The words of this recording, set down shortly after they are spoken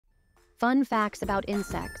Fun Facts About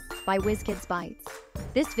Insects by WhizKids Bytes.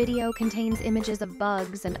 This video contains images of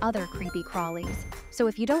bugs and other creepy crawlies, so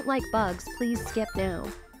if you don't like bugs, please skip now.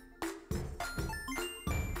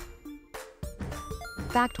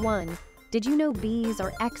 Fact 1. Did you know bees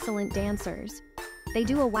are excellent dancers? They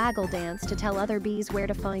do a waggle dance to tell other bees where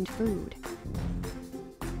to find food.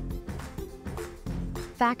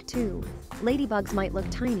 Fact 2. Ladybugs might look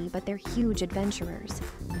tiny, but they're huge adventurers.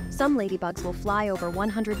 Some ladybugs will fly over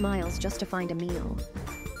 100 miles just to find a meal.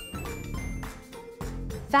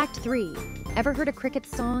 Fact 3. Ever heard a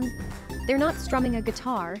cricket's song? They're not strumming a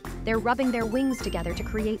guitar, they're rubbing their wings together to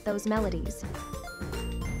create those melodies.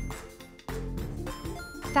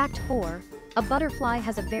 Fact 4. A butterfly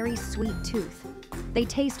has a very sweet tooth. They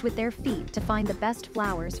taste with their feet to find the best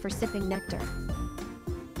flowers for sipping nectar.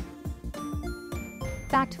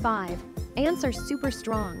 Fact 5. Ants are super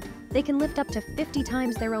strong. They can lift up to 50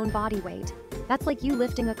 times their own body weight. That's like you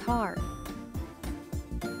lifting a car.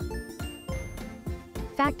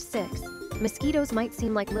 Fact 6. Mosquitoes might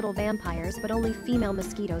seem like little vampires, but only female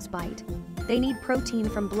mosquitoes bite. They need protein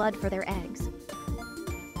from blood for their eggs.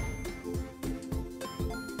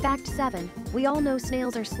 Fact 7. We all know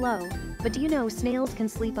snails are slow, but do you know snails can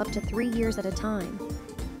sleep up to 3 years at a time?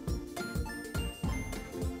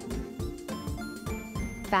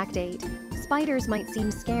 Fact 8. Spiders might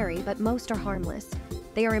seem scary, but most are harmless.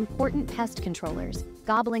 They are important pest controllers,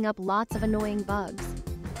 gobbling up lots of annoying bugs.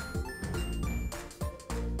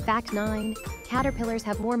 Fact 9. Caterpillars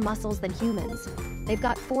have more muscles than humans. They've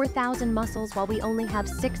got 4,000 muscles while we only have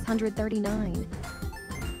 639.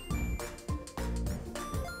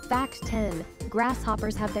 Fact 10.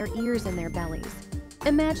 Grasshoppers have their ears in their bellies.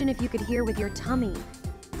 Imagine if you could hear with your tummy.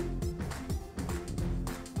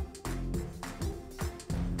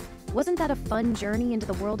 Wasn't that a fun journey into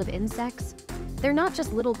the world of insects? They're not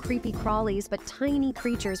just little creepy crawlies, but tiny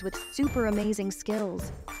creatures with super amazing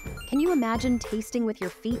skills. Can you imagine tasting with your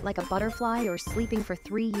feet like a butterfly or sleeping for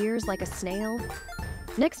 3 years like a snail?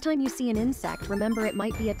 Next time you see an insect, remember it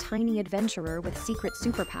might be a tiny adventurer with secret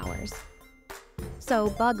superpowers.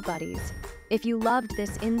 So, bug buddies, if you loved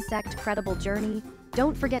this insect-credible journey,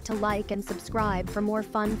 don't forget to like and subscribe for more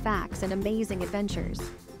fun facts and amazing adventures.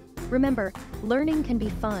 Remember, learning can be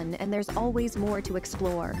fun and there's always more to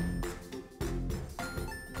explore.